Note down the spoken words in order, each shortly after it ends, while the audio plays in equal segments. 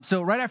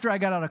So right after I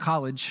got out of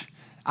college,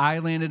 I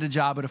landed a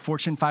job at a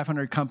Fortune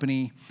 500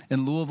 company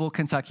in Louisville,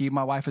 Kentucky.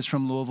 My wife is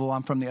from Louisville.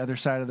 I'm from the other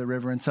side of the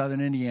river in southern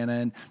Indiana.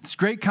 And it's a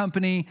great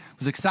company.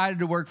 Was excited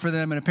to work for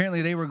them. And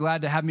apparently they were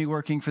glad to have me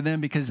working for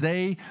them because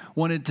they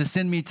wanted to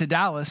send me to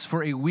Dallas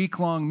for a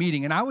week-long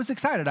meeting. And I was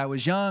excited. I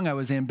was young. I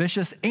was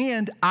ambitious.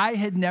 And I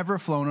had never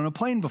flown on a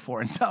plane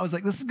before. And so I was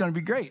like, this is going to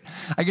be great.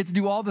 I get to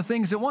do all the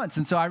things at once.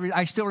 And so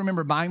I still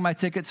remember buying my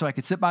ticket so I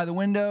could sit by the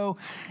window.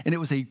 And it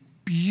was a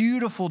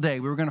beautiful day.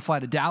 We were going to fly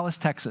to Dallas,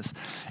 Texas.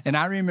 And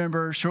I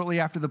remember shortly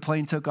after the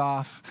plane took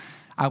off,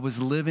 I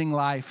was living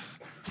life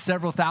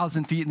several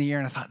thousand feet in the air.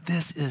 And I thought,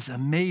 this is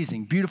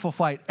amazing. Beautiful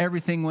flight.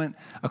 Everything went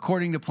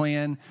according to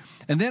plan.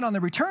 And then on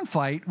the return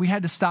flight, we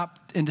had to stop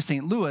into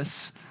St.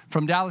 Louis,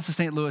 from Dallas to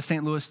St.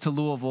 Louis to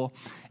Louisville.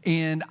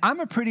 And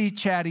I'm a pretty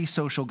chatty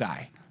social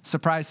guy.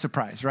 Surprise,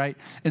 surprise, right?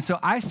 And so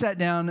I sat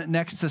down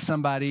next to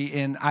somebody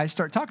and I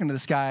start talking to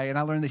this guy and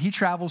I learned that he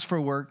travels for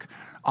work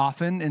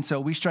often. And so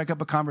we strike up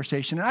a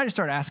conversation and I just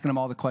started asking him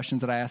all the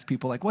questions that I ask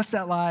people, like, what's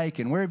that like?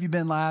 And where have you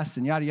been last?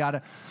 And yada,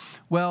 yada.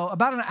 Well,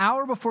 about an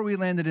hour before we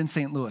landed in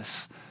St.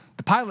 Louis,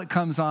 the pilot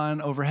comes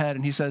on overhead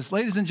and he says,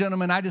 ladies and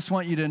gentlemen, I just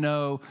want you to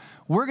know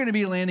we're going to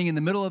be landing in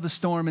the middle of a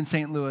storm in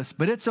St. Louis,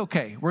 but it's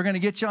okay. We're going to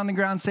get you on the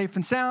ground safe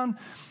and sound.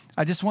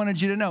 I just wanted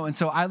you to know. And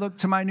so I looked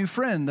to my new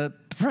friend, the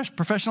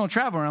professional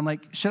traveler, and I'm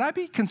like, should I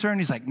be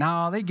concerned? He's like,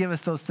 no, they give us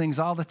those things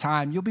all the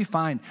time. You'll be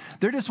fine.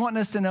 They're just wanting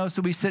us to know,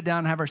 so we sit down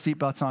and have our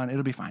seatbelts on.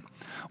 It'll be fine.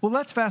 Well,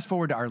 let's fast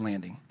forward to our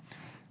landing.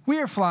 We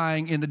are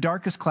flying in the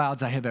darkest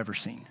clouds I have ever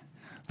seen.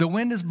 The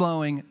wind is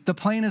blowing, the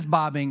plane is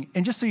bobbing,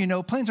 and just so you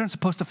know, planes aren't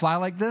supposed to fly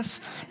like this,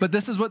 but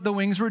this is what the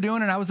wings were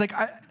doing, and I was like,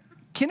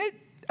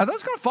 are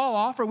those going to fall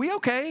off? Are we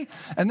okay?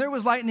 And there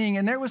was lightning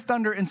and there was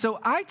thunder. And so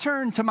I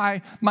turned to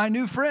my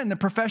new friend, the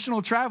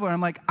professional traveler.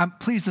 I'm like,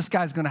 please, this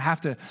guy's going to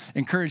have to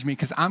encourage me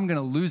because I'm going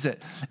to lose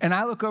it. And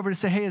I look over to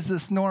say, hey, is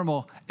this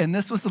normal? And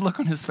this was the look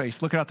on his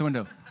face, looking out the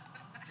window.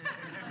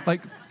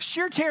 Like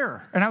sheer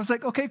terror. And I was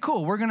like, okay,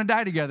 cool. We're going to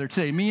die together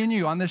today, me and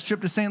you, on this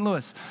trip to St.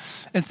 Louis.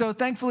 And so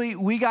thankfully,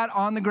 we got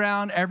on the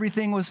ground.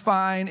 Everything was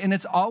fine. And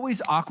it's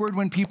always awkward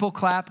when people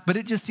clap, but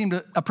it just seemed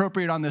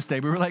appropriate on this day.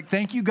 We were like,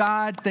 thank you,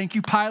 God. Thank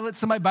you, pilot.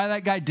 Somebody buy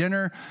that guy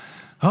dinner.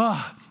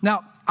 Oh.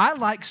 Now, I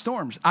like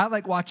storms. I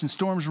like watching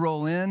storms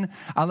roll in.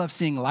 I love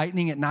seeing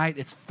lightning at night.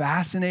 It's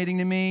fascinating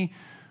to me.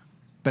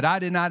 But I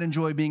did not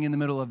enjoy being in the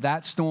middle of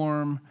that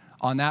storm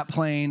on that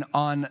plane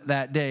on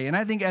that day. And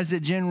I think as a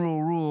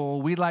general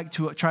rule, we like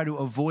to try to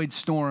avoid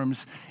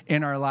storms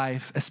in our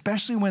life,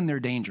 especially when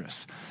they're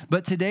dangerous.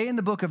 But today in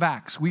the book of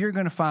Acts, we are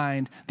going to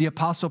find the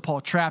Apostle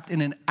Paul trapped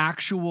in an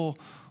actual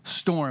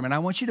storm. And I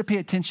want you to pay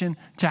attention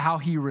to how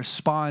he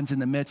responds in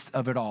the midst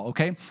of it all,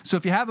 okay? So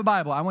if you have a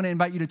Bible, I want to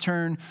invite you to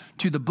turn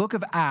to the book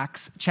of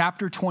Acts,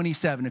 chapter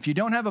 27. If you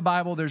don't have a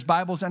Bible, there's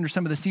Bibles under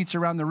some of the seats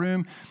around the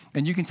room,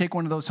 and you can take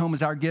one of those home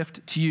as our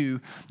gift to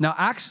you. Now,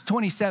 Acts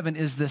 27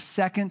 is the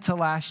second to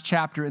last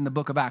chapter in the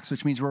book of Acts,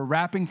 which means we're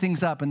wrapping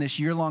things up in this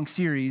year-long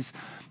series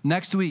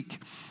next week.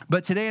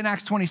 But today in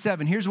Acts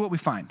 27, here's what we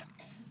find.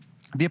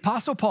 The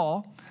Apostle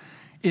Paul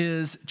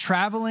is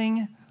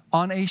traveling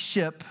on a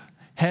ship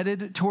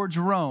headed towards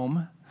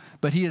Rome,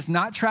 but he is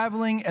not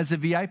traveling as a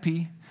VIP,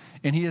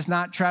 and he is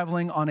not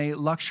traveling on a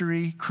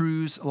luxury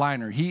cruise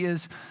liner. He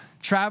is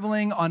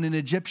traveling on an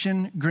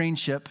Egyptian grain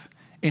ship,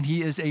 and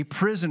he is a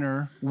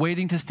prisoner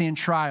waiting to stand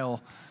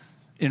trial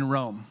in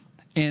Rome.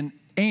 And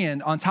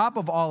on top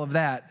of all of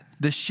that,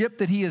 the ship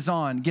that he is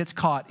on gets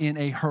caught in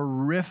a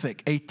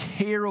horrific, a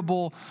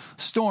terrible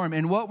storm.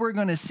 And what we're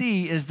going to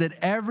see is that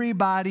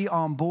everybody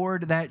on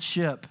board that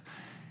ship,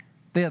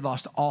 they had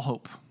lost all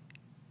hope.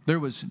 There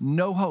was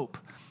no hope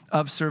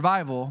of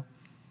survival.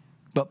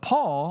 But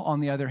Paul, on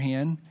the other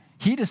hand,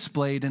 he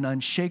displayed an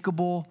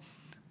unshakable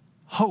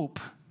hope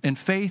and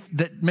faith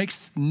that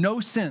makes no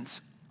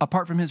sense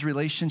apart from his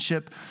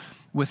relationship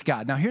with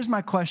God. Now, here's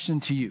my question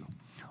to you.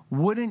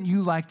 Wouldn't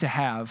you like to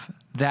have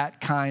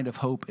that kind of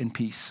hope and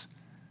peace?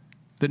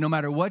 That no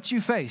matter what you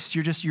face,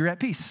 you're at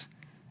peace.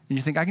 And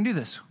you think, I can do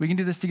this. We can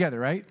do this together,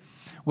 right?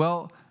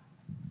 Well,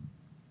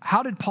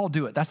 how did Paul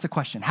do it? That's the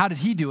question. How did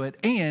he do it?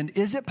 And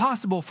is it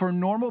possible for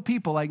normal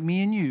people like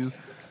me and you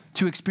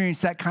to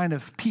experience that kind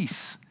of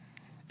peace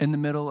in the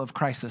middle of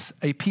crisis,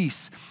 a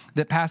peace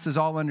that passes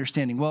all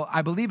understanding? Well,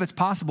 I believe it's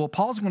possible.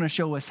 Paul's going to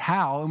show us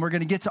how, and we're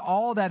going to get to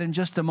all that in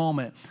just a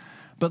moment.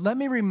 But let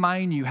me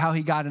remind you how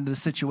he got into the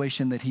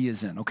situation that he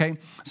is in, okay?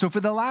 So for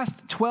the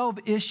last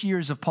 12-ish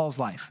years of Paul's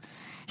life,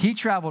 he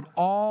traveled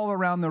all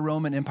around the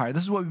Roman Empire.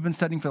 This is what we've been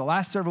studying for the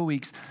last several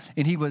weeks.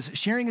 And he was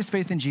sharing his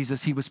faith in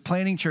Jesus. He was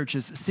planting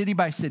churches city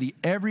by city,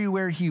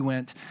 everywhere he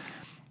went.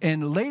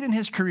 And late in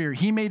his career,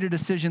 he made a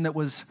decision that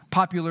was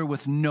popular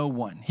with no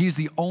one. He's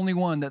the only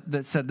one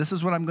that said, this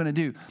is what I'm going to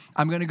do.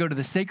 I'm going to go to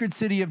the sacred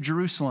city of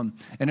Jerusalem.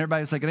 And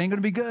everybody's like, it ain't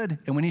going to be good.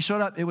 And when he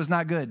showed up, it was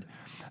not good.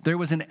 There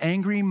was an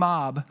angry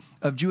mob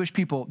of Jewish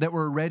people that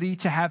were ready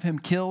to have him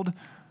killed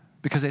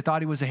because they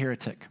thought he was a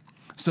heretic.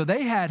 So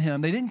they had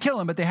him, they didn't kill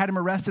him, but they had him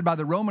arrested by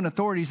the Roman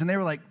authorities. And they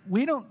were like,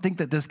 we don't think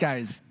that this guy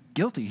is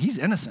guilty. He's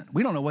innocent.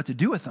 We don't know what to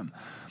do with him.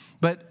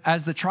 But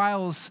as the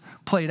trials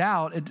played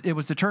out, it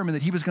was determined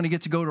that he was going to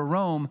get to go to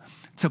Rome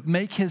to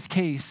make his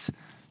case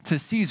to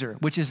Caesar,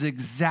 which is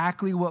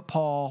exactly what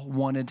Paul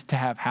wanted to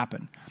have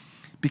happen.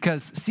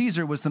 Because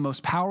Caesar was the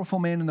most powerful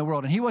man in the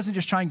world. And he wasn't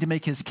just trying to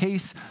make his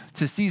case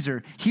to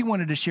Caesar. He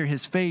wanted to share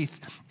his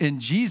faith in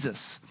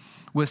Jesus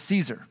with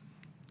Caesar.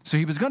 So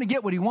he was going to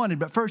get what he wanted,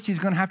 but first he's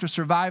going to have to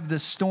survive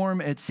this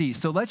storm at sea.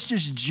 So let's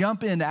just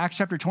jump into Acts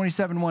chapter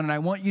 27:1, and I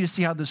want you to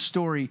see how this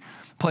story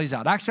plays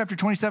out. Acts chapter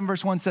 27,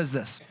 verse 1 says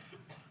this.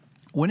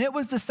 When it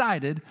was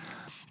decided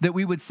that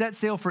we would set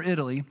sail for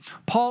Italy,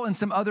 Paul and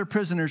some other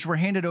prisoners were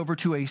handed over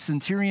to a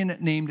centurion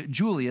named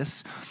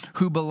Julius,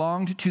 who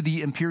belonged to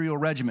the imperial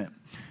regiment.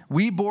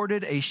 We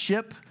boarded a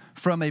ship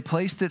from a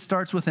place that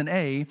starts with an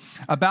A,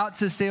 about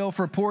to sail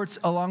for ports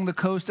along the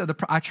coast of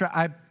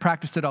I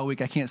practiced it all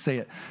week, I can't say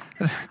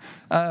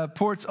it.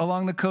 Ports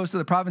along the coast of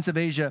the province of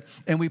Asia,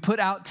 and we put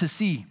out to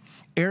sea.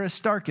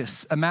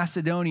 Aristarchus, a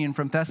Macedonian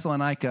from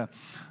Thessalonica,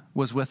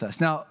 was with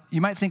us. Now,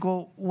 you might think,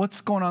 well,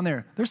 what's going on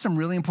there? There's some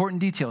really important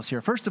details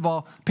here. First of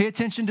all, pay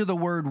attention to the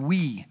word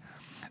we.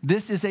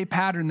 This is a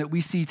pattern that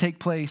we see take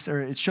place,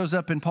 or it shows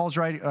up in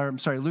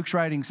Luke's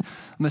writings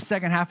in the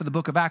second half of the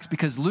book of Acts,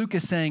 because Luke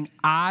is saying,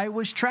 I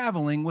was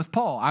traveling with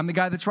Paul. I'm the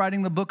guy that's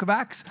writing the book of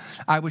Acts.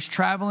 I was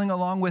traveling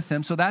along with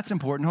him, so that's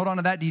important. Hold on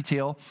to that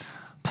detail.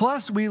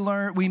 Plus, we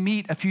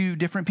meet a few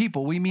different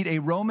people. We meet a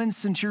Roman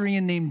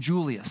centurion named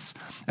Julius,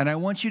 and I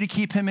want you to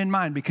keep him in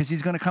mind because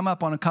he's going to come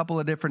up on a couple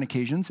of different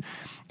occasions.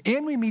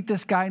 And we meet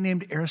this guy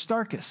named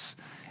Aristarchus,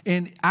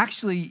 and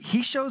actually,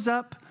 he shows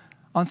up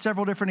on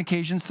several different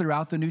occasions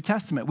throughout the New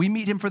Testament. We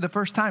meet him for the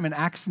first time in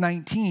Acts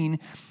 19.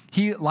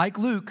 He, like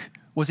Luke,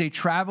 was a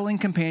traveling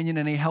companion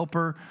and a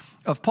helper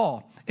of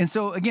Paul. And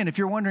so, again, if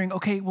you're wondering,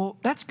 okay, well,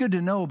 that's good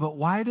to know, but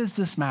why does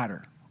this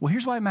matter? Well,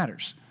 here's why it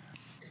matters.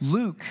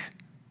 Luke,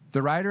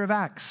 the writer of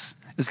Acts,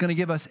 is going to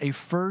give us a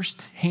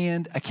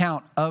first-hand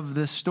account of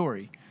this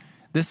story.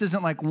 This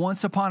isn't like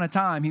once upon a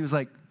time. He was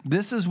like,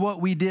 this is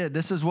what we did.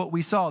 This is what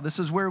we saw. This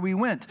is where we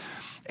went.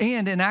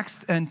 And in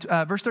Acts and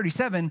verse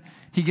 37,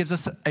 he gives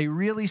us a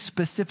really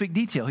specific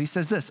detail. He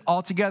says this,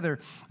 altogether,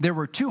 there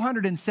were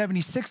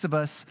 276 of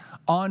us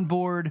on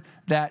board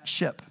that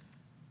ship.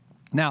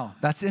 Now,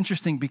 that's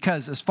interesting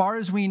because as far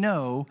as we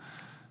know,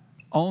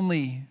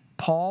 only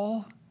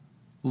Paul,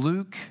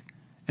 Luke,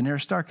 and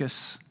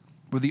Aristarchus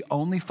were the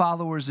only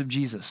followers of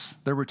Jesus.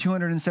 There were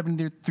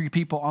 273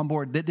 people on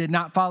board that did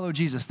not follow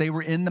Jesus. They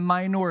were in the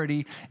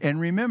minority. And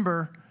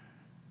remember,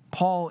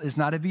 Paul is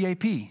not a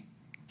VIP.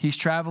 He's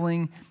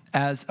traveling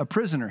as a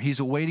prisoner. He's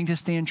awaiting to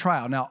stand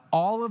trial. Now,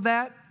 all of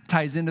that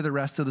ties into the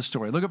rest of the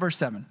story. Look at verse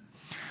 7.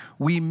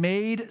 We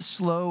made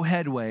slow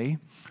headway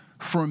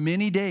for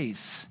many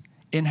days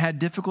and had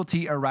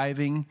difficulty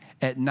arriving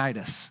at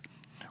Cnidus.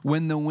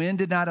 When the wind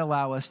did not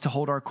allow us to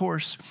hold our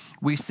course,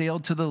 we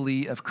sailed to the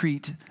lee of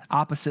Crete,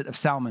 opposite of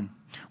Salmon.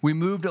 We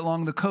moved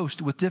along the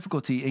coast with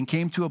difficulty and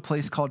came to a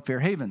place called Fair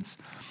Havens,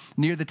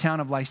 near the town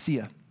of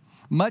Lycia.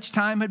 Much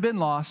time had been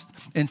lost,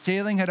 and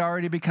sailing had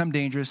already become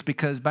dangerous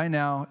because by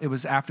now it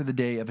was after the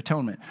Day of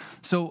Atonement.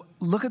 So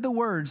look at the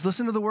words.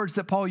 Listen to the words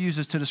that Paul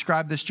uses to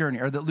describe this journey,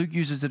 or that Luke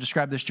uses to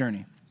describe this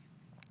journey.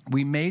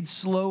 We made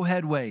slow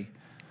headway.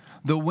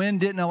 The wind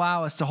didn't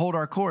allow us to hold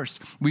our course.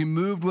 We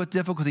moved with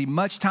difficulty.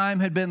 Much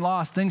time had been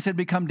lost. Things had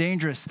become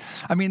dangerous.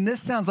 I mean,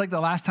 this sounds like the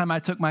last time I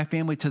took my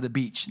family to the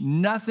beach.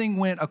 Nothing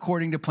went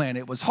according to plan.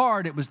 It was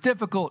hard. It was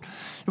difficult.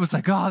 It was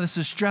like, oh, this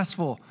is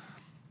stressful.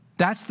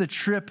 That's the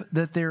trip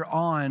that they're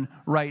on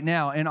right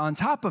now. And on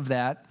top of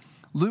that,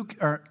 Luke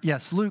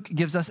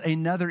gives us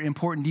another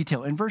important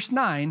detail. In verse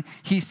 9,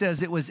 he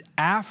says it was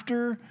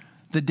after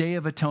the Day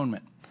of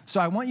Atonement. So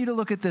I want you to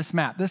look at this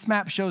map. This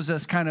map shows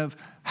us kind of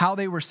how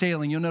they were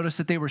sailing. You'll notice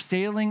that they were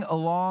sailing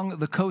along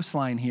the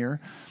coastline here.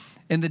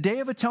 And the Day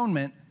of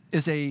Atonement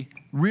is a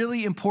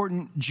really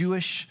important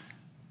Jewish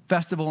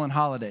festival and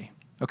holiday.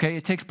 Okay,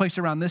 it takes place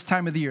around this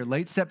time of the year,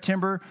 late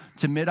September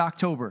to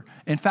mid-October.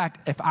 In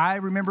fact, if I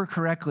remember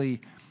correctly,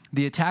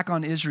 the attack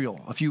on Israel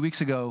a few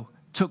weeks ago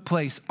took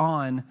place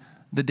on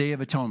the Day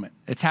of Atonement.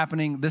 It's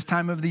happening this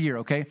time of the year,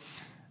 okay?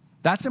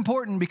 That's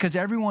important because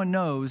everyone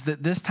knows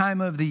that this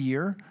time of the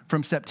year,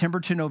 from September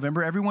to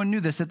November, everyone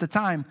knew this at the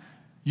time,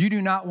 you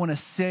do not want to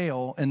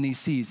sail in these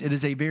seas. It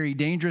is a very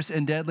dangerous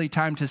and deadly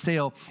time to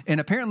sail.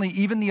 And apparently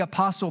even the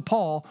Apostle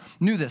Paul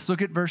knew this.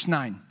 Look at verse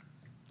 9.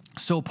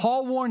 So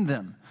Paul warned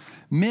them,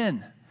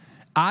 men,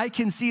 I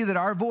can see that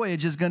our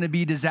voyage is going to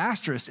be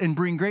disastrous and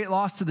bring great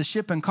loss to the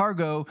ship and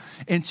cargo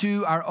and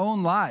to our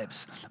own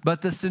lives.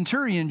 But the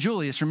centurion,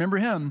 Julius, remember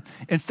him,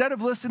 instead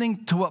of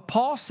listening to what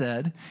Paul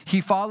said, he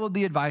followed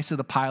the advice of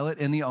the pilot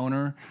and the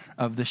owner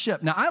of the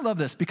ship. Now, I love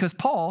this because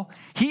Paul,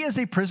 he is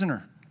a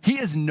prisoner. He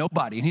is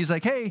nobody. And he's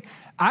like, hey,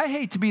 I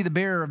hate to be the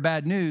bearer of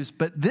bad news,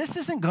 but this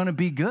isn't going to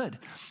be good.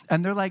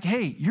 And they're like,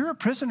 hey, you're a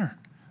prisoner.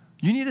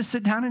 You need to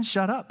sit down and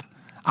shut up.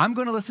 I'm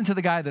going to listen to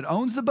the guy that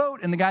owns the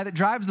boat and the guy that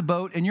drives the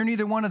boat, and you're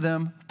neither one of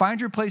them.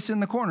 Find your place in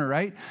the corner,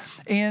 right?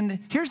 And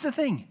here's the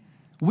thing.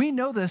 We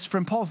know this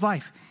from Paul's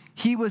life.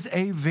 He was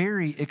a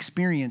very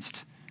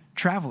experienced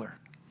traveler.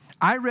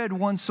 I read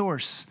one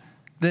source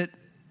that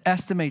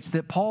estimates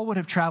that Paul would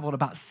have traveled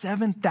about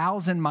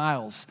 7,000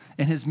 miles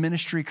in his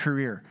ministry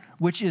career,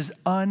 which is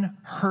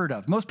unheard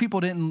of. Most people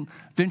didn't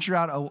venture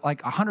out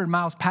like 100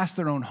 miles past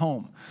their own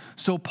home.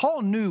 So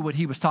Paul knew what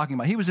he was talking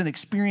about. He was an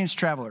experienced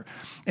traveler.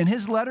 In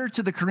his letter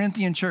to the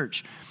Corinthian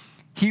church,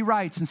 he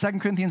writes in 2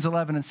 Corinthians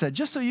 11 and said,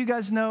 just so you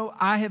guys know,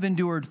 I have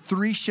endured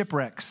 3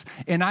 shipwrecks,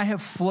 and I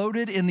have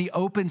floated in the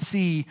open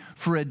sea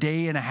for a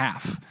day and a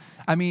half.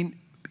 I mean,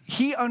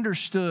 he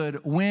understood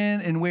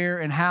when and where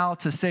and how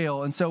to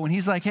sail. And so when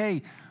he's like,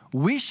 hey,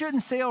 we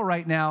shouldn't sail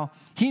right now,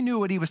 he knew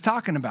what he was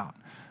talking about.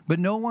 But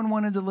no one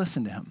wanted to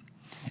listen to him.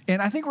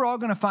 And I think we're all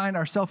going to find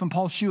ourselves in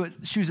Paul's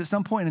shoes at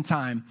some point in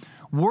time.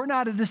 We're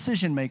not a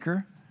decision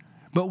maker,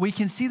 but we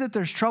can see that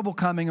there's trouble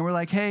coming. And we're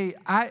like, hey,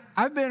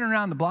 I've been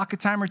around the block a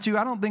time or two.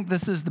 I don't think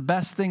this is the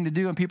best thing to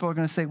do. And people are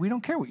going to say, we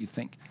don't care what you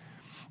think.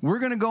 We're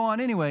going to go on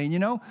anyway. And you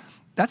know,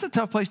 that's a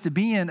tough place to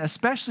be in,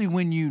 especially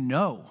when you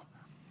know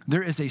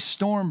there is a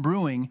storm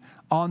brewing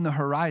on the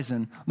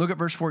horizon. Look at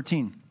verse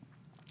 14.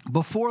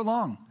 Before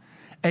long,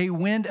 a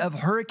wind of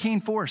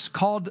hurricane force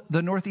called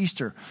the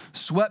northeaster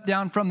swept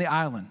down from the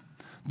island.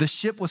 The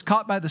ship was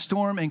caught by the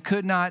storm and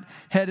could not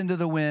head into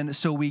the wind,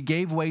 so we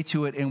gave way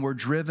to it and were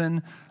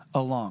driven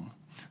along.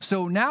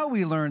 So now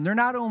we learn they're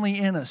not only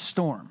in a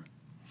storm,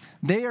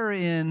 they are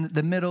in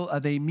the middle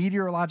of a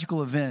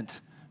meteorological event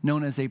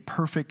known as a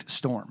perfect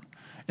storm.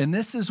 And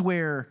this is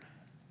where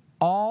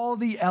all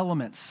the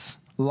elements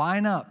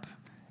line up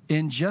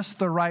in just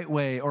the right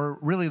way, or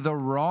really the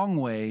wrong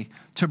way,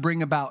 to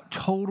bring about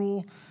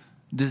total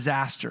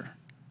disaster.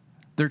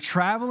 They're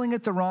traveling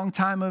at the wrong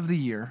time of the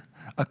year.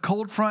 A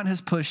cold front has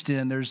pushed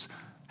in. There's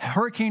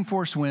hurricane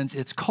force winds.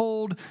 It's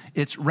cold.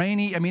 It's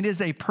rainy. I mean, it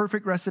is a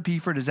perfect recipe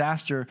for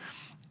disaster.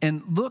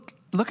 And look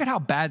at how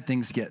bad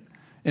things get.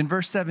 In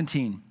verse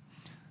 17,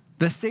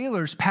 the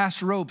sailors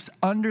passed ropes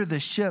under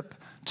the ship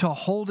to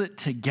hold it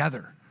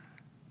together,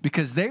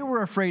 because they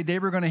were afraid they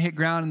were going to hit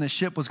ground and the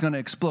ship was going to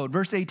explode.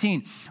 Verse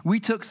 18, we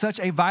took such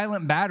a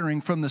violent battering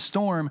from the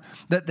storm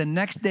that the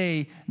next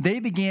day they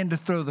began to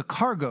throw the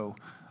cargo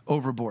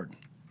overboard.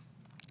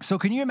 So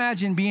can you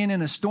imagine being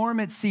in a storm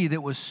at sea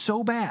that was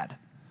so bad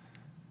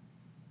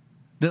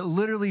that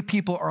literally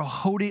people are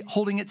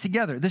holding it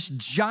together? This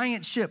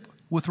giant ship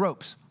with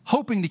ropes,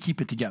 hoping to keep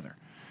it together.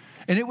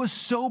 And it was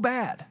so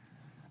bad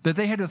that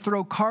they had to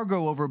throw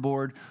cargo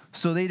overboard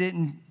so they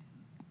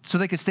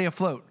could stay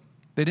afloat.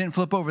 They didn't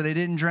flip over. They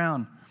didn't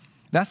drown.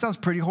 That sounds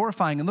pretty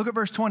horrifying. And look at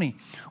verse 20.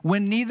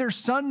 When neither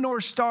sun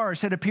nor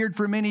stars had appeared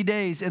for many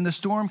days and the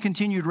storm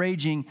continued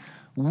raging,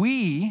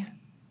 we,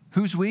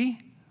 who's we?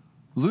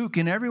 Luke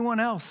and everyone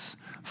else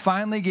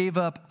finally gave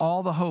up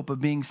all the hope of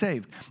being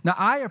saved. Now,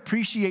 I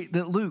appreciate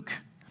that Luke,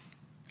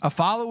 a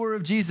follower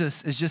of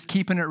Jesus, is just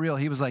keeping it real.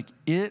 He was like,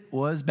 it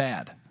was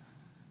bad.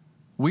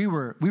 We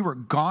were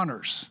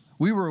goners.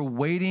 We were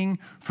waiting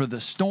for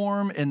the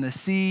storm and the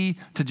sea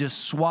to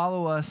just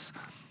swallow us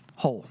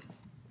whole.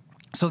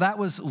 So that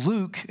was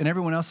Luke and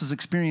everyone else's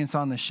experience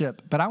on the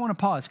ship. But I want to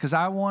pause because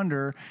I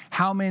wonder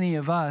how many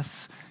of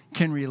us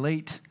can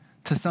relate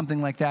to something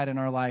like that in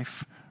our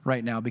life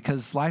right now,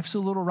 because life's a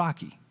little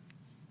rocky.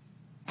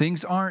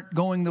 Things aren't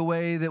going the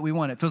way that we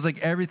want. It feels like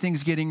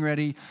everything's getting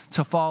ready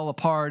to fall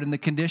apart and the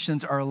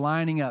conditions are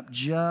lining up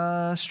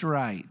just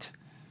right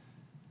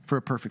for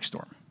a perfect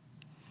storm.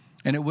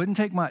 And it wouldn't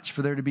take much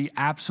for there to be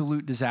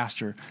absolute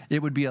disaster.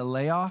 It would be a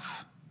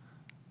layoff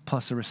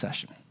plus a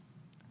recession,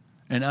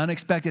 an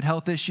unexpected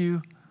health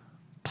issue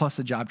plus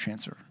a job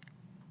transfer,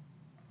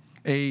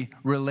 a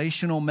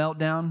relational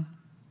meltdown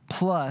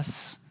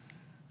plus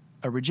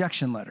a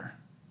rejection letter.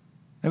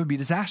 That would be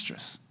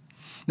disastrous.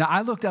 Now,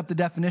 I looked up the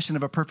definition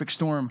of a perfect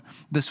storm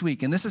this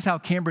week, and this is how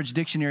Cambridge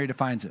Dictionary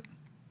defines it.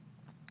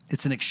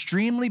 It's an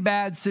extremely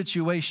bad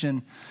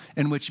situation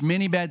in which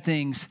many bad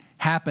things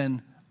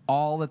happen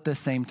all at the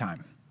same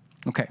time.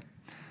 Okay.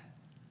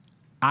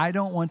 I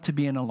don't want to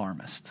be an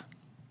alarmist,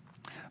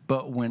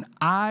 but when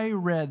I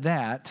read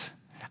that,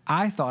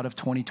 I thought of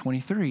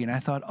 2023, and I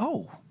thought,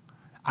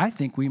 I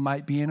think we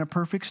might be in a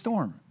perfect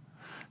storm,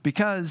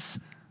 because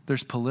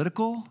there's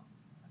political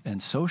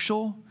and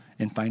social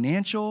and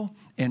financial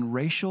and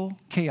racial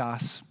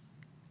chaos.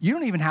 You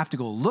don't even have to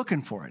go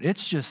looking for it.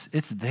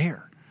 It's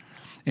there.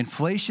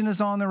 Inflation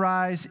is on the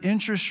rise.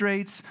 Interest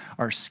rates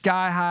are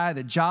sky high.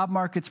 The job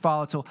market's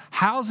volatile.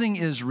 Housing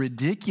is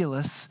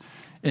ridiculous,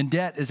 and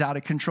debt is out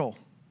of control.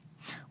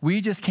 We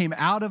just came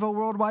out of a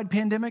worldwide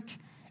pandemic,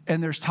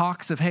 and there's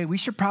talks of, hey, we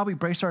should probably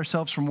brace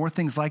ourselves for more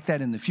things like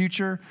that in the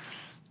future.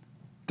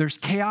 There's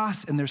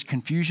chaos and there's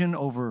confusion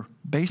over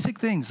basic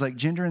things like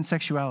gender and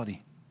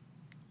sexuality.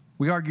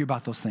 We argue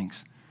about those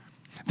things.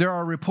 There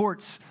are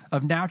reports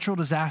of natural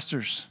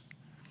disasters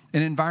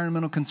and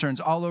environmental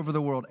concerns all over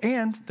the world.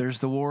 And there's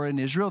the war in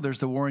Israel, there's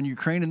the war in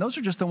Ukraine, and those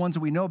are just the ones that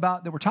we know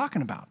about that we're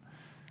talking about.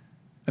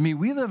 I mean,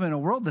 we live in a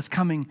world that's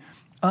coming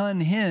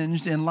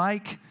unhinged, and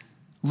like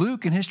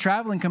Luke and his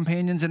traveling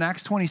companions in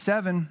Acts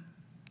 27,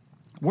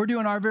 we're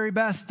doing our very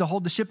best to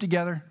hold the ship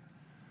together.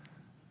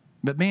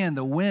 But man,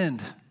 the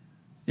wind,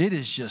 it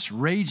is just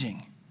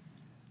raging.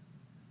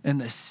 and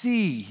the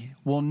sea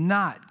will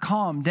not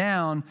calm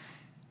down.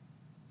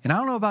 And I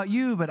don't know about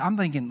you, but I'm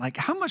thinking, like,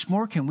 how much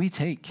more can we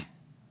take?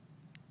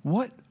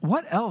 What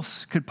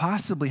else could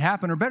possibly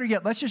happen? Or better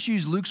yet, let's just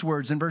use Luke's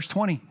words in verse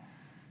 20.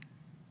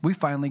 We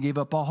finally gave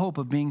up all hope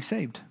of being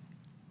saved.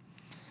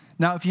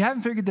 Now, if you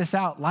haven't figured this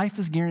out, life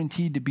is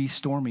guaranteed to be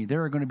stormy.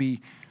 There are going to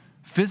be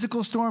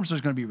physical storms, there's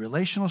going to be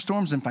relational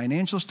storms and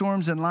financial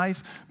storms in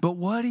life. But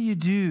what do you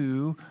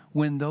do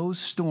when those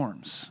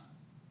storms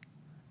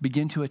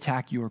begin to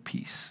attack your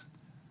peace?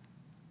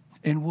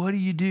 And what do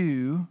you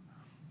do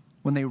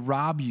when they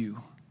rob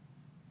you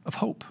of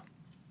hope?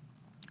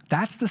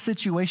 That's the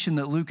situation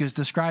that Luke is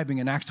describing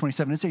in Acts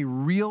 27. It's a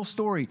real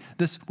story.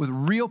 This with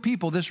real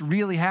people, this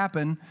really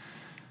happened.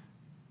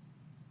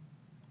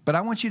 But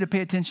I want you to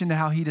pay attention to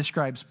how he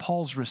describes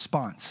Paul's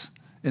response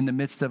in the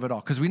midst of it all.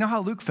 Because we know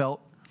how Luke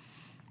felt.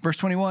 Verse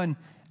 21,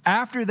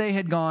 after they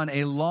had gone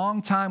a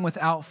long time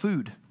without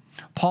food,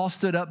 Paul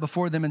stood up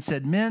before them and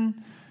said,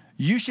 men,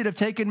 you should have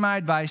taken my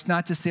advice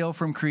not to sail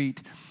from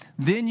Crete.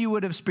 Then you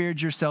would have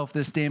spared yourself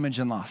this damage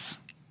and loss.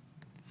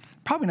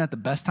 Probably not the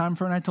best time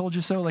for an I told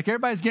you so. Like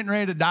everybody's getting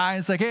ready to die.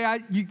 And it's like, hey,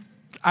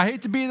 I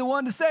hate to be the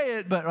one to say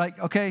it, but like,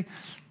 okay,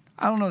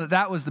 I don't know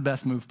that was the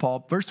best move,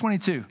 Paul. Verse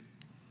 22,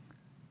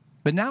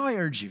 but now I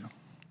urge you,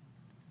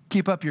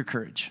 keep up your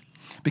courage,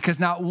 because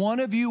not one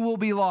of you will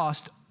be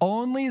lost.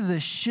 Only the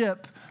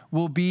ship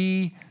will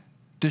be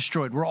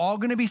destroyed. We're all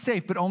going to be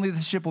safe, but only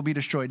the ship will be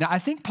destroyed. Now, I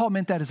think Paul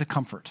meant that as a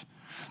comfort.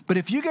 But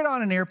if you get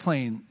on an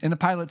airplane and the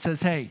pilot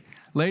says, hey,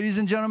 ladies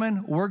and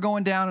gentlemen, we're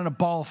going down in a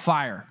ball of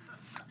fire,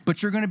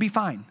 but you're going to be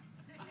fine.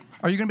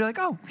 Are you going to be like,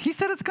 oh, he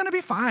said it's going to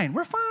be fine.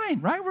 We're fine,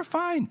 right? We're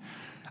fine.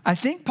 I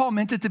think Paul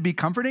meant it to be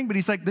comforting, but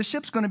he's like, this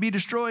ship's going to be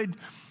destroyed.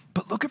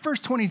 But look at verse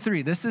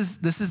 23. This is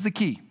the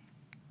key.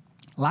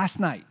 Last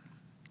night,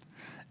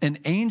 an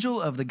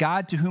angel of the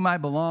God to whom I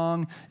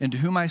belong and to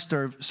whom I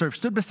serve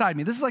stood beside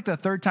me. This is like the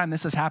third time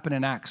this has happened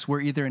in Acts, where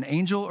either an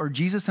angel or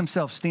Jesus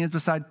himself stands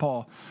beside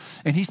Paul.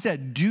 And he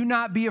said, do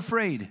not be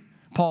afraid,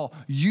 Paul.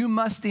 You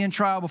must stand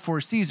trial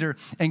before Caesar,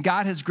 and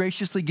God has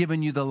graciously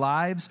given you the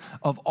lives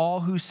of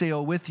all who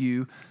sail with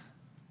you.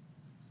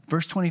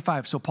 Verse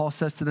 25, so Paul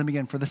says to them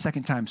again for the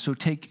second time, so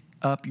take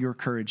up your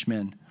courage,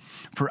 men.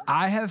 For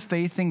I have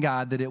faith in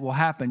God that it will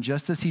happen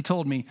just as he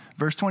told me.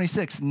 Verse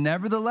 26,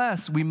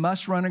 nevertheless, we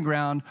must run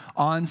aground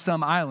on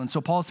some island.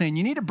 So Paul's saying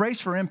you need to brace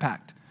for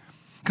impact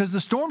because the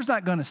storm's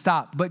not going to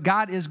stop, but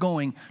God is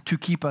going to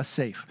keep us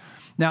safe.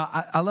 Now,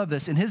 I love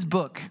this. In his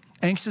book,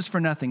 Anxious for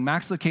Nothing,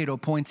 Max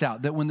Lucado points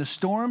out that when the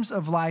storms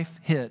of life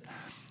hit,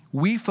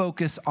 we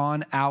focus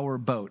on our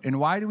boat. And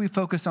why do we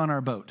focus on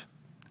our boat?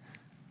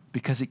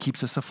 Because it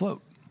keeps us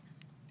afloat.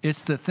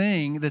 It's the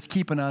thing that's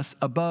keeping us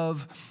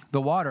above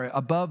the water,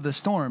 above the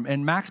storm.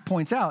 And Max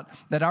points out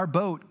that our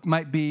boat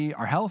might be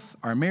our health,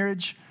 our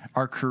marriage,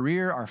 our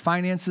career, our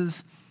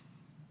finances.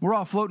 We're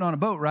all floating on a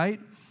boat, right?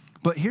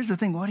 But here's the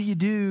thing. What do you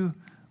do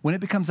when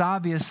it becomes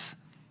obvious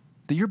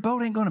that your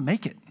boat ain't going to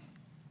make it?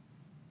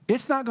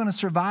 It's not going to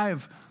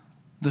survive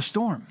the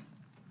storm.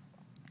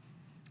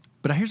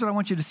 But here's what I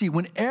want you to see.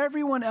 When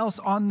everyone else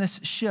on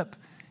this ship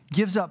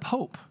gives up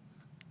hope,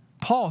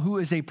 Paul, who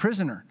is a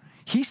prisoner,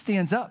 he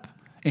stands up.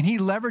 And he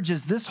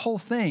leverages this whole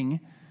thing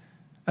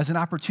as an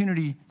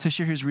opportunity to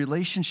share his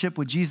relationship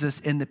with Jesus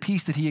and the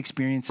peace that he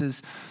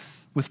experiences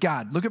with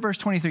God. Look at verse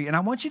 23. And I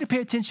want you to pay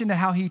attention to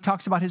how he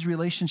talks about his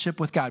relationship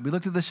with God. We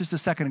looked at this just a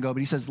second ago, but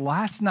he says,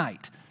 last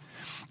night,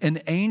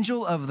 an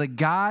angel of the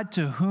God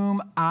to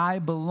whom I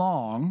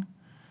belong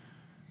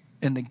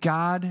and the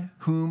God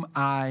whom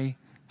I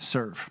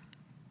serve.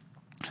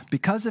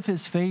 Because of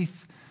his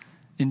faith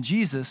in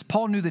Jesus,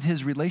 Paul knew that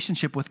his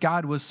relationship with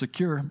God was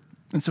secure.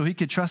 And so he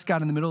could trust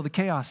God in the middle of the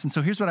chaos. And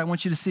so here's what I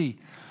want you to see.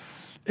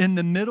 In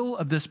the middle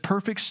of this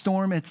perfect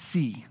storm at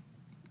sea,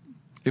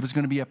 it was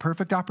going to be a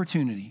perfect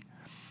opportunity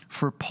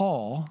for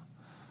Paul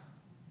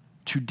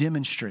to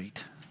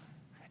demonstrate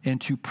and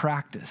to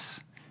practice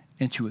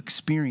and to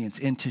experience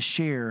and to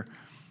share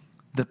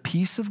the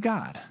peace of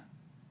God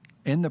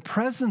and the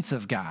presence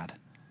of God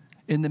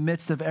in the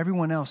midst of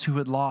everyone else who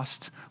had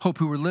lost hope,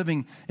 who were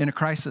living in a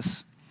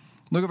crisis.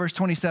 Look at verse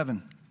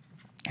 27.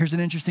 Here's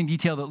an interesting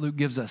detail that Luke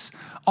gives us.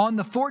 On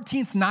the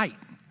 14th night,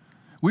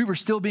 we were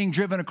still being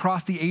driven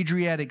across the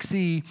Adriatic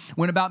Sea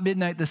when about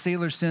midnight the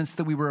sailors sensed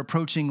that we were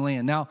approaching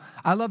land. Now,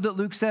 I love that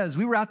Luke says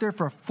we were out there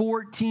for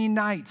 14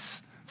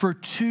 nights, for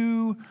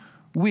 2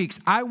 weeks.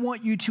 I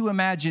want you to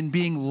imagine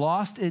being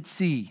lost at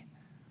sea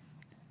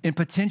in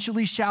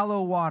potentially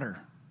shallow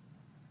water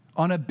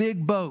on a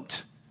big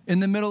boat in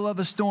the middle of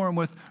a storm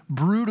with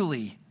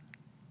brutally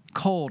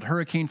cold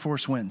hurricane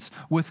force winds,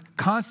 with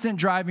constant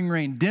driving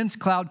rain, dense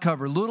cloud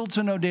cover, little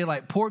to no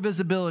daylight, poor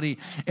visibility.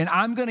 And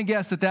I'm going to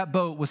guess that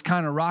boat was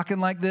kind of rocking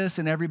like this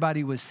and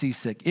everybody was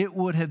seasick. It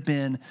would have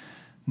been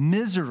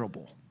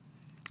miserable.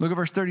 Look at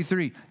verse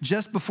 33.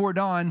 Just before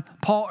dawn,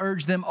 Paul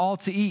urged them all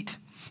to eat.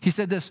 He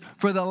said this,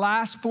 for the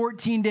last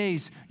 14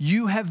 days,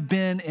 you have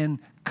been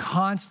in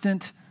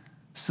constant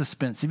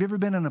suspense. Have you ever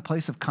been in a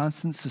place of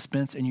constant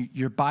suspense and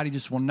your body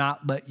just will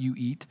not let you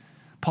eat?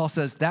 Paul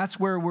says, that's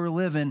where we're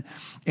living,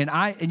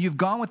 and you've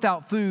gone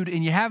without food,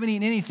 and you haven't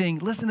eaten anything.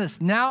 Listen to this.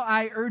 Now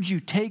I urge you,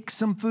 take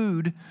some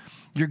food.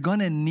 You're going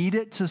to need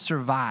it to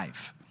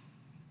survive.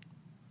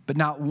 But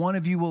not one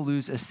of you will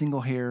lose a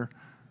single hair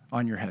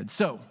on your head.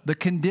 So the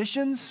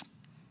conditions,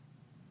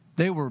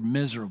 they were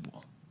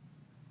miserable.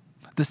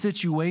 The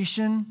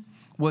situation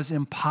was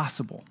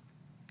impossible.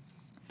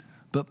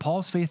 But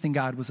Paul's faith in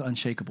God was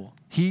unshakable.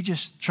 He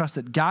just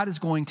trusted God is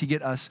going to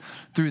get us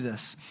through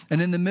this.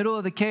 And in the middle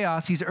of the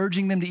chaos, he's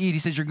urging them to eat. He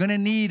says, you're going to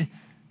need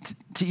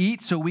to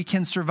eat so we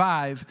can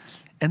survive.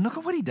 And look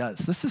at what he does.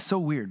 This is so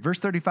weird. Verse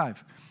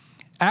 35.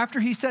 After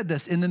he said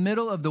this, in the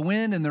middle of the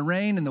wind and the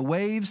rain and the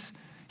waves,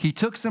 he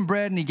took some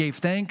bread and he gave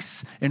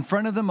thanks in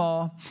front of them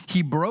all.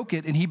 He broke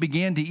it and he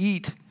began to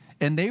eat.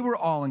 And they were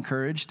all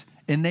encouraged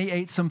and they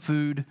ate some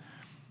food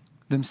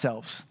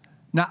themselves.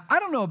 Now, I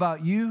don't know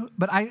about you,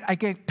 but I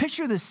can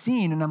picture this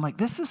scene and I'm like,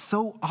 this is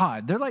so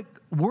odd. They're like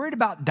worried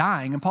about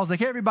dying. And Paul's like,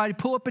 hey, everybody,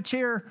 pull up a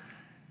chair.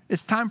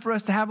 It's time for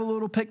us to have a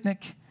little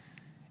picnic.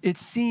 It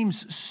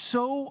seems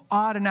so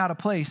odd and out of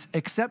place,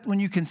 except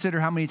when you consider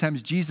how many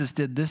times Jesus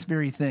did this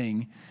very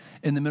thing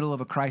in the middle of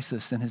a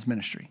crisis in his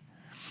ministry.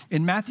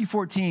 In Matthew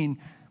 14,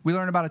 we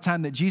learn about a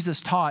time that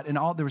Jesus taught and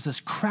there was this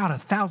crowd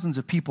of thousands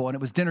of people and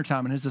it was dinner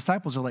time and his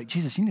disciples are like,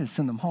 Jesus, you need to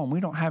send them home. We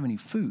don't have any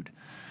food.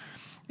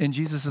 And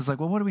Jesus is like,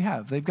 well, what do we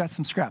have? They've got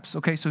some scraps.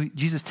 Okay, so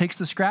Jesus takes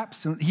the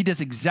scraps. And he does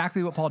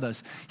exactly what Paul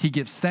does. He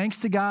gives thanks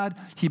to God.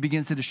 He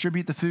begins to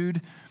distribute the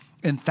food.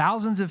 And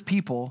thousands of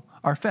people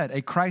are fed.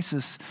 A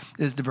crisis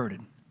is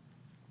diverted.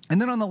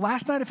 And then on the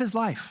last night of his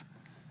life,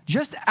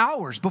 just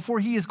hours before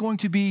he is going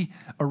to be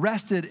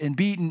arrested and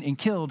beaten and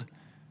killed,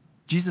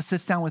 Jesus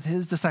sits down with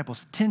his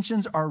disciples.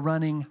 Tensions are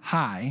running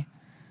high.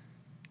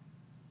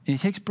 And he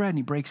takes bread and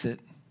he breaks it.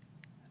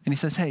 And he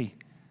says, hey,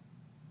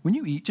 when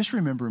you eat, just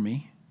remember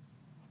me.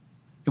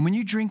 And when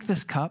you drink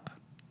this cup,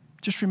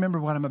 just remember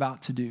what I'm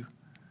about to do.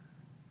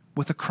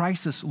 With a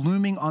crisis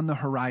looming on the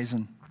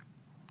horizon.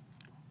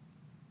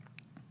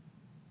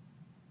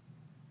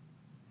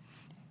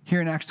 Here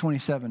in Acts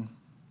 27,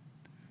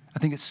 I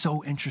think it's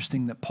so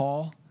interesting that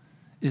Paul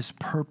is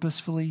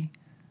purposefully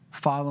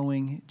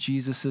following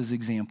Jesus'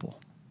 example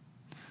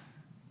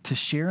to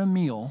share a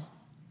meal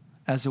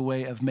as a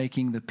way of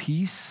making the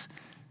peace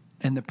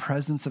and the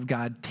presence of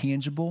God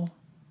tangible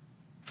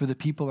for the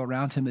people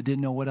around him that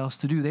didn't know what else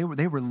to do.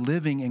 They were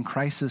living in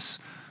crisis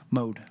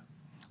mode.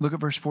 Look at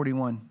verse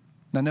 41.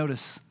 Now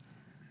notice,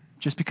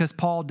 just because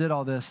Paul did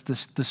all this,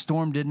 the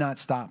storm did not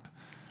stop.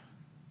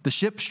 The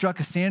ship struck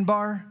a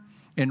sandbar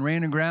and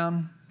ran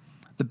aground.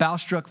 The bow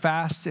struck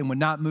fast and would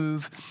not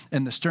move,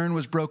 and the stern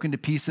was broken to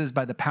pieces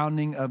by the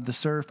pounding of the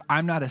surf.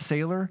 I'm not a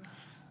sailor,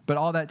 but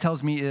all that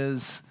tells me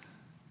is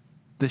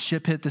the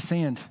ship hit the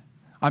sand.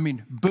 I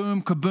mean,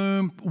 boom,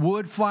 kaboom,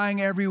 wood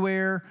flying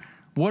everywhere.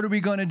 What are we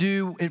going to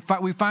do?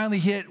 We finally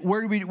hit,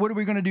 what are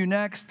we going to do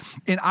next?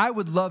 And I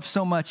would love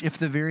so much if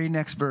the very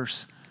next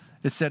verse,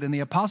 it said, and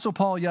the Apostle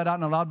Paul yelled out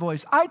in a loud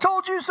voice, I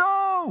told you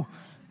so!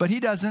 But he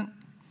doesn't.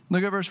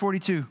 Look at verse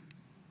 42.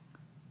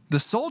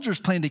 The soldiers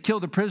planned to kill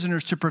the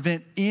prisoners to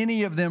prevent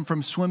any of them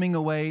from swimming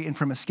away and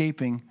from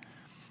escaping.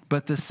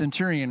 But the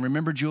centurion,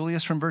 remember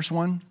Julius from verse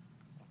 1?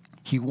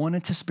 He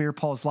wanted to spare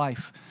Paul's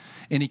life,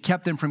 and he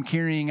kept them from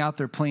carrying out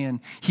their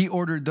plan. He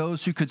ordered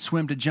those who could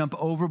swim to jump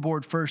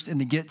overboard first and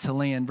to get to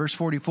land. Verse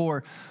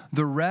 44,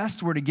 the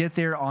rest were to get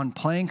there on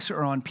planks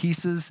or on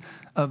pieces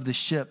of the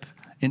ship.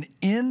 And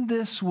in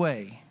this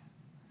way,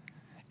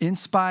 in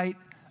spite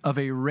of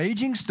a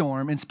raging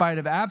storm, in spite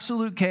of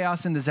absolute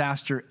chaos and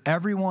disaster,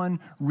 everyone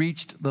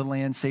reached the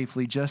land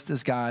safely, just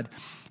as God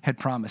had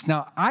promised.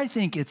 Now, I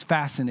think it's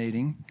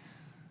fascinating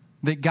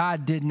that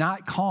God did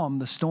not calm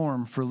the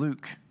storm for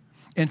Luke.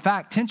 In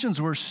fact, tensions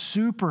were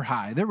super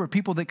high. There were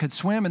people that could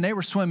swim, and they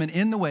were swimming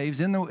in the waves,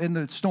 in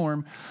the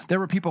storm. There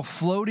were people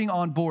floating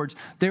on boards.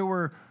 There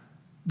were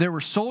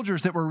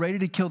soldiers that were ready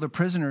to kill the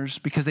prisoners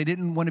because they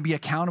didn't want to be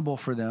accountable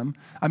for them.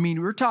 I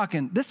mean, we're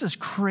talking, this is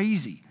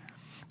crazy.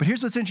 But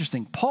here's what's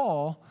interesting.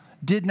 Paul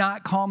did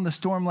not calm the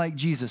storm like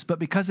Jesus, but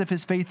because of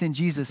his faith in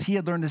Jesus, he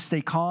had learned to stay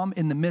calm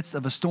in the midst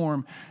of a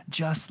storm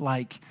just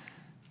like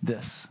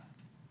this.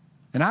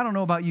 And I don't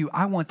know about you,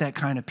 I want that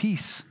kind of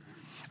peace.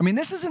 I mean,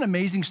 this is an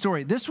amazing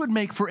story. This would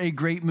make for a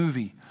great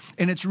movie.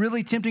 And it's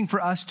really tempting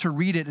for us to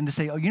read it and to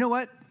say, oh, you know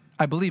what?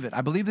 I believe it. I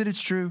believe that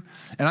it's true.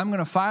 And I'm going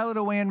to file it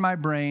away in my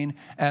brain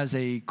as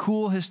a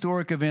cool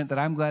historic event that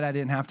I'm glad I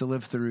didn't have to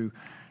live through.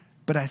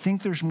 But I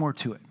think there's more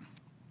to it.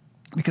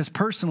 Because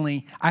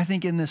personally, I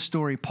think in this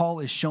story, Paul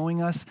is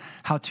showing us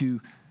how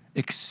to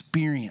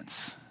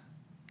experience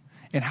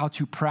and how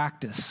to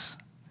practice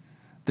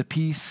the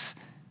peace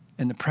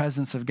and the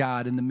presence of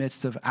God in the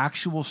midst of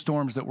actual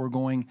storms that we're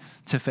going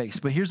to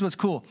face. But here's what's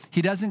cool.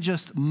 He doesn't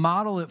just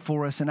model it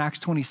for us in Acts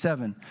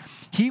 27.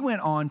 He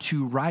went on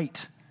to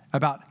write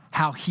about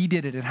how he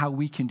did it and how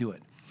we can do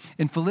it.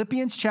 In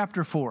Philippians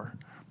chapter 4,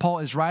 Paul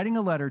is writing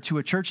a letter to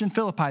a church in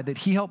Philippi that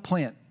he helped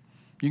plant.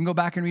 You can go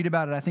back and read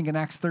about it, I think, in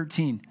Acts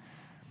 13.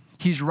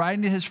 He's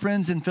writing to his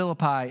friends in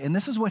Philippi, and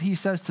this is what he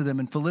says to them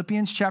in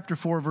Philippians chapter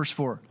 4, verse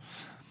 4.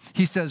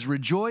 He says,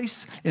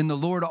 rejoice in the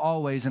Lord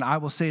always, and I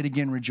will say it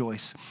again,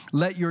 rejoice.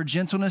 Let your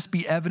gentleness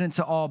be evident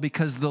to all,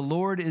 because the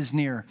Lord is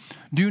near.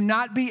 Do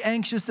not be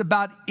anxious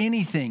about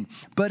anything,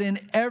 but in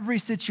every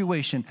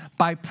situation,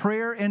 by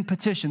prayer and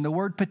petition. The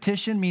word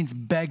petition means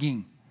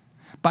begging.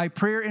 By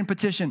prayer and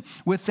petition,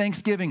 with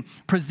thanksgiving,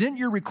 present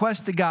your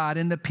request to God,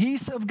 and the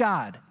peace of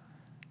God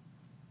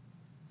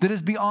that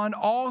is beyond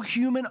all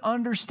human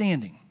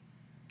understanding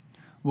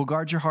will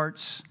guard your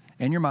hearts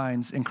and your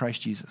minds in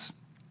Christ Jesus.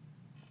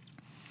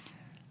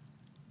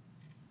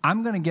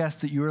 I'm going to guess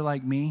that you're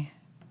like me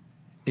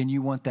and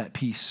you want that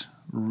peace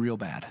real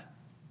bad.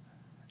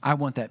 I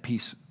want that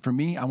peace for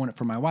me. I want it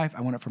for my wife.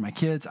 I want it for my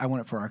kids. I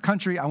want it for our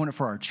country. I want it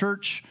for our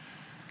church.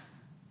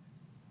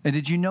 And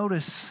did you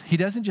notice he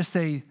doesn't just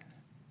say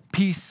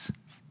peace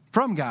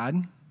from God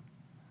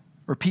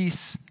or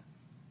peace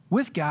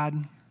with God,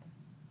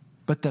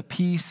 but the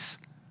peace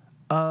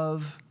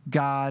of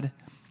God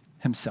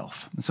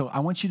himself. And so I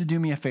want you to do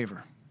me a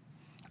favor.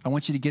 I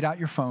want you to get out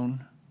your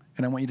phone,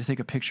 and I want you to take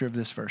a picture of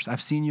this verse.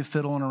 I've seen you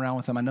fiddling around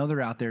with them. I know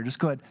they're out there. Just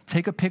go ahead,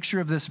 take a picture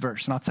of this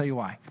verse, and I'll tell you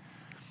why.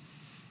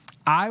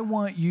 I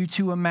want you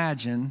to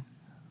imagine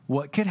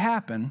what could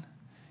happen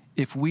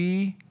if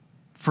we,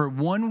 for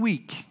 1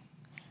 week,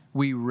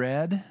 we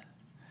read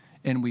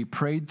and we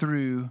prayed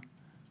through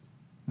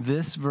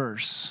this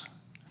verse.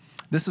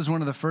 This is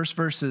one of the first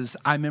verses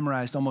I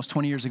memorized almost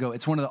 20 years ago.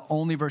 It's one of the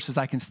only verses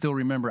I can still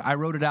remember. I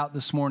wrote it out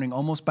this morning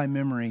almost by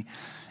memory.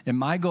 And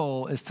my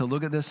goal is to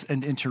look at this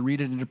and to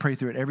read it and to pray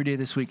through it every day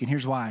this week. And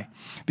here's why.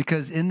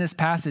 Because in this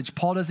passage,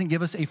 Paul doesn't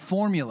give us a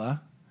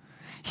formula.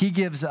 He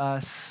gives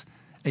us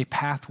a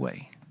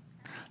pathway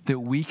that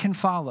we can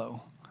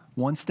follow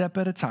one step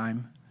at a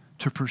time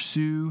to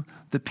pursue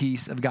the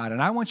peace of God.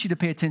 And I want you to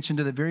pay attention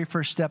to the very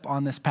first step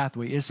on this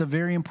pathway. It's a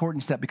very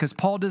important step because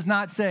Paul does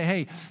not say,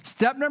 hey,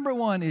 step number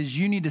 1 is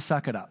you need to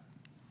suck it up.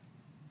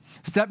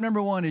 Step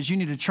number 1 is you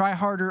need to try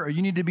harder, or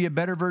you need to be a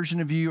better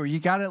version of you, or you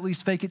got to at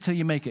least fake it till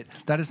you make it.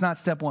 That is not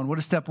step 1. What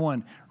is step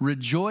 1?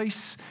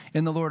 Rejoice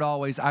in the Lord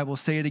always. I will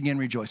say it again,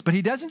 rejoice. But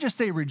he doesn't just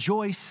say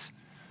rejoice.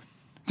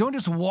 Don't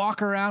just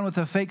walk around with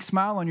a fake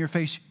smile on your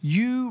face.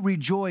 You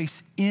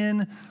rejoice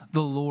in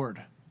the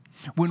Lord.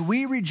 When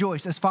we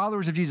rejoice as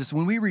followers of Jesus,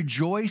 when we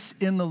rejoice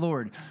in the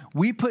Lord,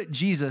 we put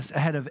Jesus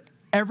ahead of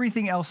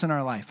everything else in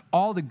our life,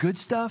 all the good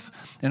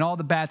stuff and all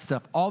the bad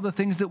stuff, all the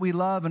things that we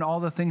love and all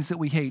the things that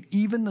we hate,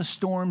 even the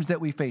storms that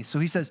we face. So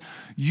he says,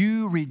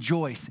 you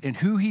rejoice in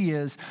who he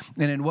is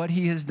and in what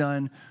he has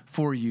done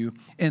for you.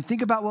 And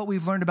think about what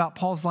we've learned about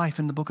Paul's life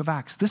in the book of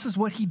Acts. This is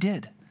what he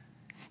did.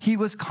 He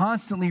was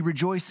constantly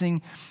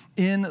rejoicing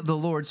in the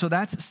Lord. So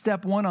that's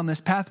step 1 on this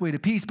pathway to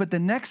peace. But the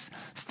next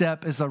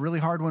step is a really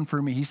hard one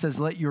for me. He says,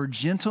 let your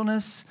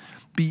gentleness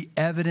be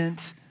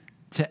evident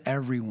to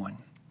everyone.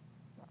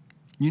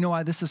 You know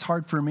why this is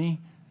hard for me?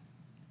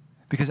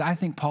 Because I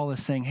think Paul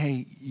is saying,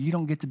 hey, you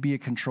don't get to be a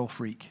control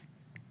freak.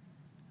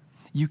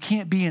 You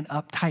can't be an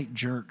uptight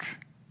jerk.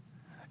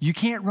 You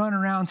can't run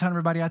around telling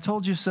everybody, I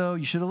told you so,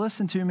 you should have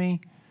listened to me.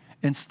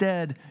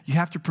 Instead, you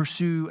have to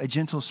pursue a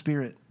gentle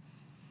spirit.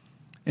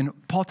 And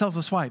Paul tells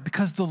us why.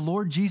 Because the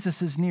Lord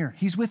Jesus is near.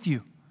 He's with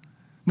you.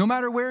 No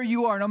matter where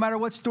you are, no matter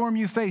what storm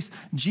you face,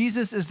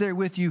 Jesus is there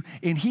with you,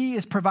 and he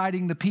is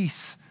providing the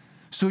peace.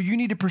 So you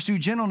need to pursue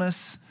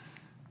gentleness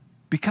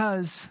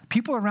because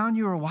people around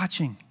you are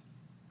watching.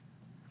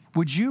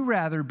 Would you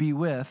rather be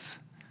with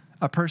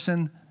a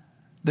person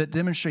that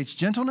demonstrates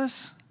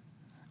gentleness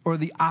or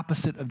the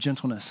opposite of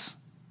gentleness?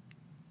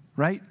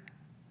 Right?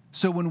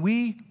 So when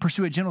we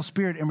pursue a gentle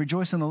spirit and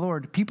rejoice in the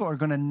Lord, people are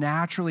going to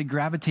naturally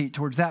gravitate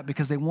towards that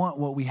because they want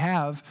what we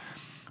have.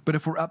 But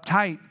if we're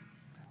uptight,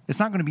 it's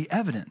not going to be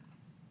evident.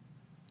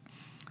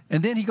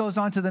 And then he goes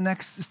on to the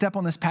next step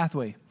on this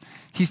pathway.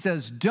 He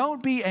says,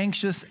 don't be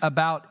anxious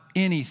about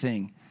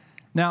anything.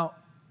 Now,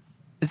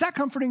 is that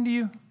comforting to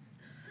you?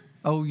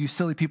 Oh, you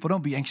silly people,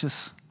 don't be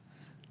anxious.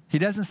 He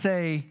doesn't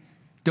say,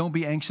 don't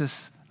be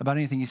anxious about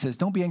anything. He says,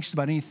 don't be anxious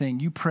about anything.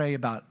 You pray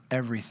about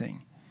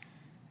everything.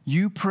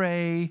 You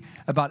pray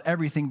about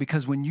everything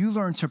because when you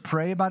learn to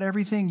pray about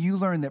everything, you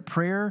learn that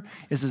prayer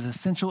is as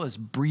essential as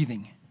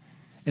breathing.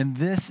 And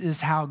this is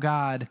how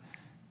God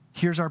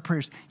hears our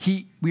prayers.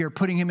 We are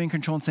putting him in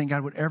control and saying,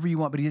 God, whatever you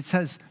want. But he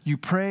says you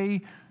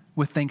pray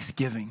with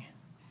thanksgiving.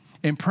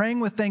 And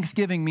praying with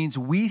thanksgiving means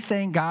we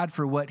thank God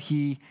for what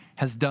he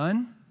has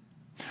done.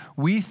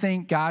 We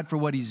thank God for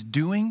what he's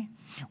doing.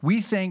 We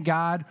thank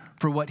God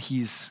for what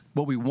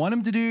we want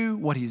him to do,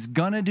 what he's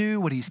gonna do,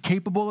 what he's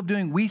capable of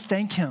doing. We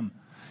thank him.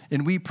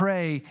 And we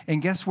pray,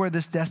 and guess where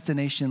this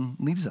destination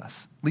leads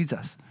us?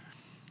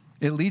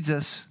 It leads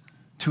us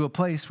to a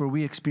place where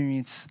we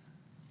experience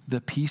the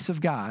peace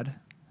of God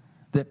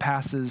that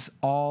passes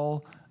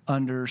all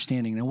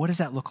understanding. Now, what does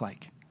that look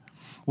like?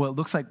 Well, it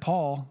looks like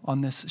Paul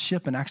on this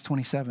ship in Acts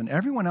 27.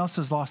 Everyone else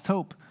has lost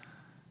hope,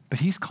 but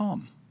he's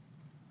calm.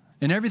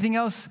 And everyone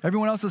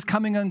else is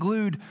coming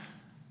unglued,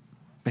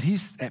 but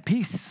he's at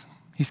peace.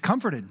 He's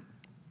comforted.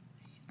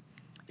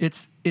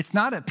 It's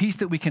not a peace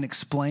that we can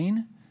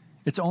explain.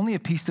 It's only a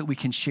peace that we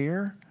can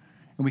share.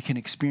 and we can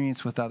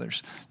experience with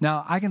others.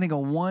 Now, I can think of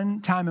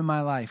one time in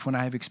my life when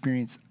I have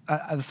experienced,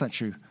 that's not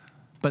true,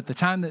 but the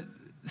time that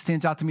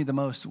stands out to me the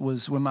most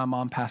was when my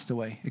mom passed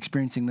away,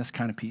 experiencing this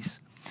kind of peace.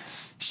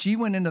 She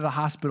went into the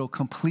hospital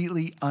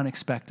completely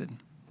unexpected.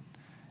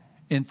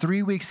 And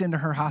 3 weeks into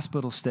her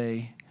hospital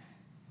stay,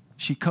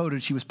 she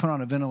coded, she was put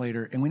on a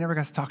ventilator, and we never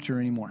got to talk to her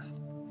anymore.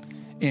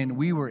 And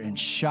we were in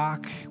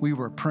shock. We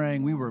were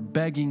praying. We were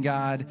begging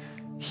God,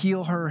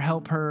 heal her,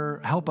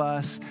 help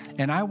us.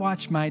 And I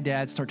watched my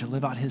dad start to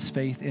live out his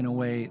faith in a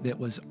way that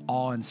was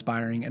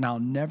awe-inspiring. And I'll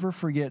never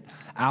forget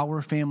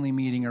our family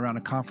meeting around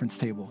a conference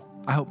table.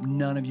 I hope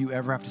none of you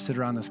ever have to sit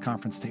around this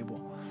conference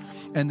table.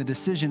 And the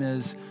decision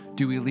is,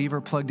 do we leave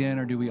her plugged in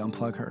or do we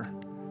unplug her?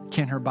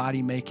 Can her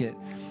body make it?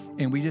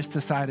 And we just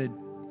decided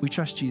we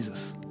trust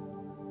Jesus.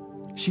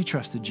 She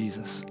trusted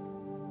Jesus.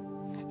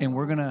 And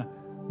we're going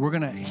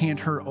to hand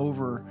her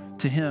over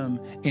to him.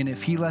 And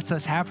if he lets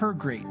us have her,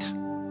 great.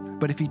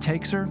 But if he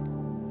takes her,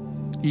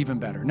 even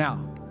better.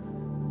 Now,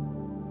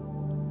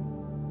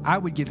 I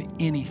would give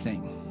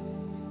anything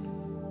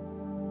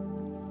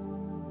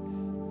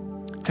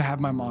to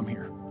have my mom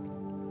here.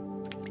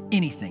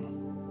 Anything.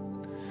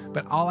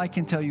 But all I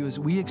can tell you is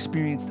we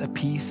experienced a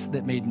peace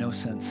that made no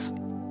sense.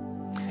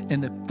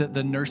 And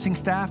the nursing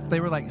staff, they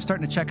were like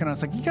starting to check in on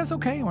us, like, you guys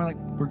okay? And we're like,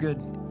 we're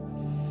good.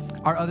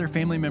 Our other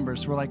family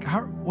members were like,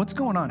 what's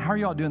going on? How are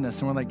y'all doing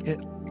this? And we're like,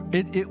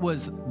 it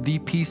was the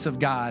peace of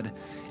God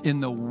in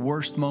the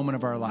worst moment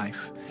of our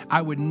life.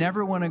 I would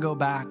never want to go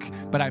back,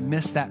 but I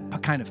miss that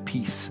kind of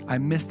peace. I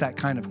miss that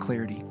kind of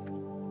clarity.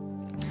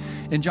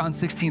 In John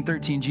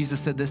 16:13,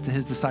 Jesus said this to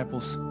his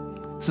disciples.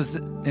 It says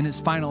in his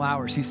final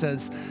hours, he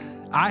says,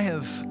 I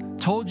have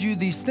told you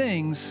these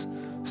things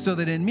so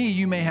that in me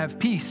you may have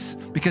peace.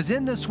 Because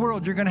in this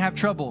world you're going to have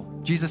trouble.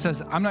 Jesus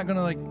says, I don't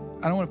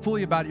want to fool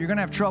you about it. You're going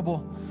to have trouble,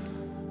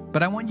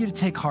 but I want you to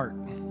take heart.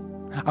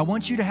 I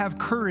want you to have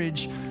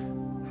courage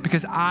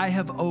because I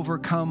have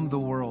overcome the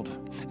world.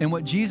 And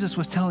what Jesus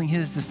was telling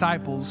his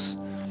disciples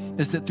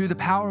is that through the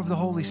power of the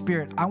Holy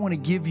Spirit, I want to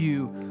give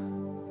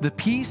you the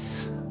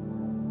peace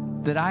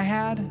that I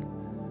had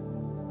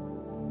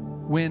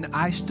when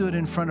I stood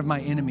in front of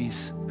my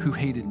enemies who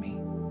hated me.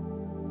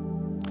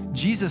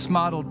 Jesus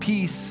modeled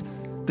peace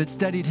that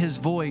steadied his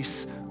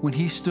voice when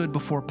he stood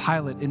before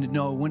Pilate and to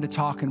know when to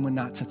talk and when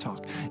not to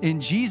talk.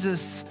 And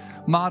Jesus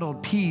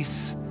modeled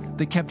peace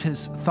that kept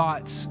his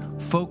thoughts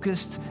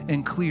focused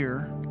and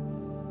clear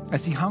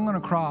as he hung on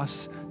a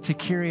cross to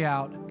carry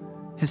out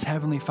his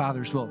heavenly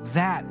Father's will.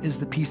 That is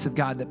the peace of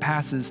God that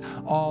passes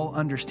all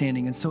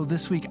understanding. And so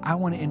this week, I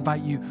want to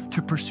invite you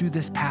to pursue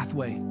this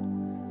pathway.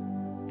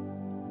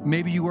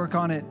 Maybe you work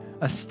on it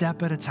a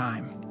step at a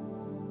time.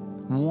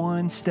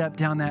 One step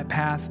down that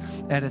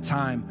path at a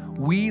time.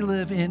 We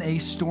live in a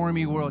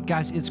stormy world.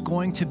 Guys, it's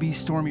going to be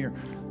stormier.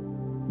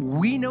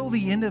 We know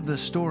the end of the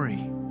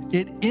story.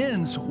 It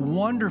ends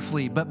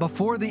wonderfully, but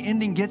before the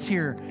ending gets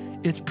here,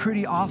 it's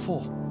pretty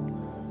awful.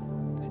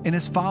 And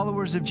as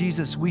followers of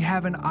Jesus, we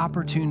have an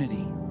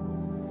opportunity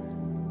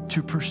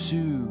to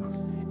pursue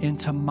and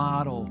to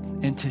model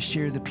and to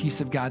share the peace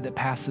of God that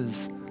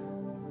passes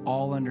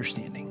all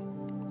understanding.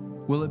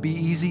 Will it be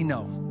easy?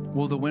 No.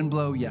 Will the wind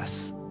blow?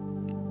 Yes.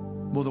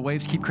 Will the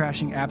waves keep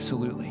crashing?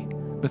 Absolutely.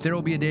 But there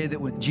will be a day that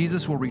when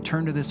Jesus will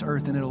return to this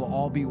earth and it'll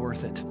all be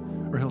worth it,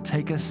 or he'll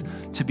take us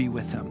to be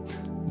with him.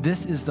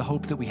 This is the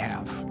hope that we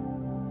have.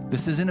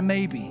 This isn't a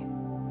maybe.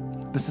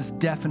 This is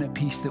definite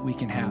peace that we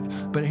can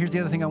have. But here's the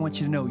other thing I want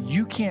you to know.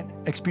 You can't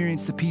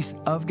experience the peace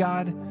of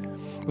God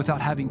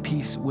without having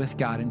peace with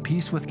God. And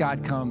peace with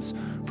God comes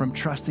from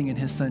trusting in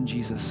his son,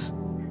 Jesus,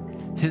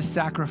 his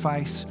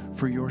sacrifice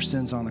for your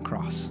sins on the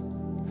cross.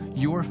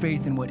 Your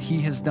faith in what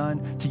he has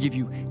done to give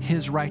you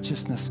his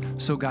righteousness.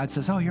 So God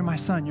says, oh, you're my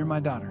son, you're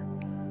my daughter.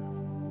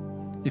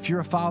 If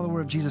you're a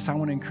follower of Jesus, I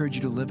want to encourage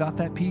you to live out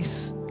that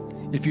peace.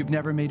 If you've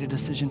never made a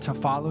decision to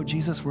follow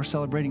Jesus, we're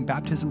celebrating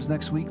baptisms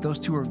next week. Those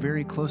two are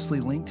very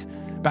closely linked.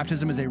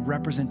 Baptism is a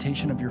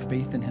representation of your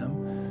faith in him.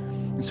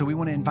 And so we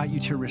want to invite you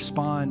to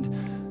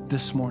respond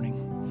this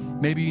morning.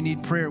 Maybe you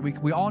need prayer.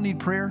 We all need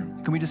prayer.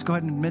 Can we just go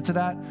ahead and admit to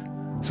that?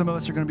 Some of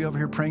us are going to be over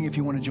here praying. If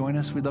you want to join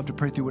us, we'd love to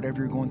pray through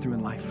whatever you're going through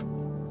in life.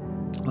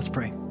 Let's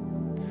pray.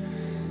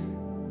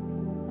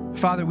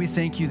 Father, we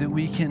thank you that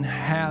we can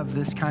have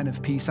this kind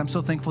of peace. I'm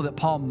so thankful that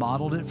Paul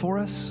modeled it for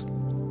us.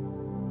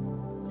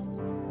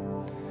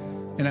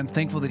 And I'm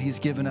thankful that he's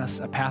given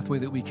us a pathway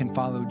that we can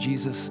follow.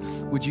 Jesus,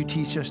 would you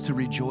teach us to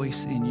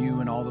rejoice in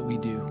you and all that we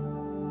do?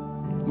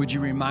 Would you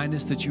remind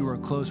us that you are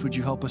close? Would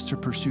you help us to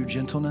pursue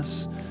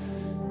gentleness?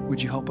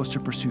 Would you help us to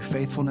pursue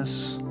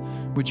faithfulness?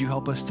 Would you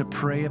help us to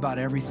pray about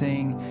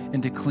everything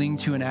and to cling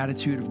to an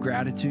attitude of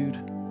gratitude?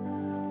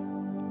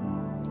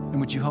 And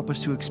would you help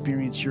us to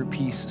experience your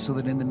peace so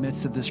that in the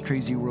midst of this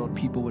crazy world,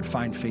 people would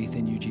find faith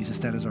in you, Jesus?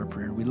 That is our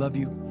prayer. We love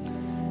you.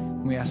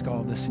 And we ask all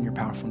of this in your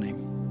powerful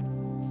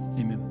name.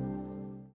 Amen.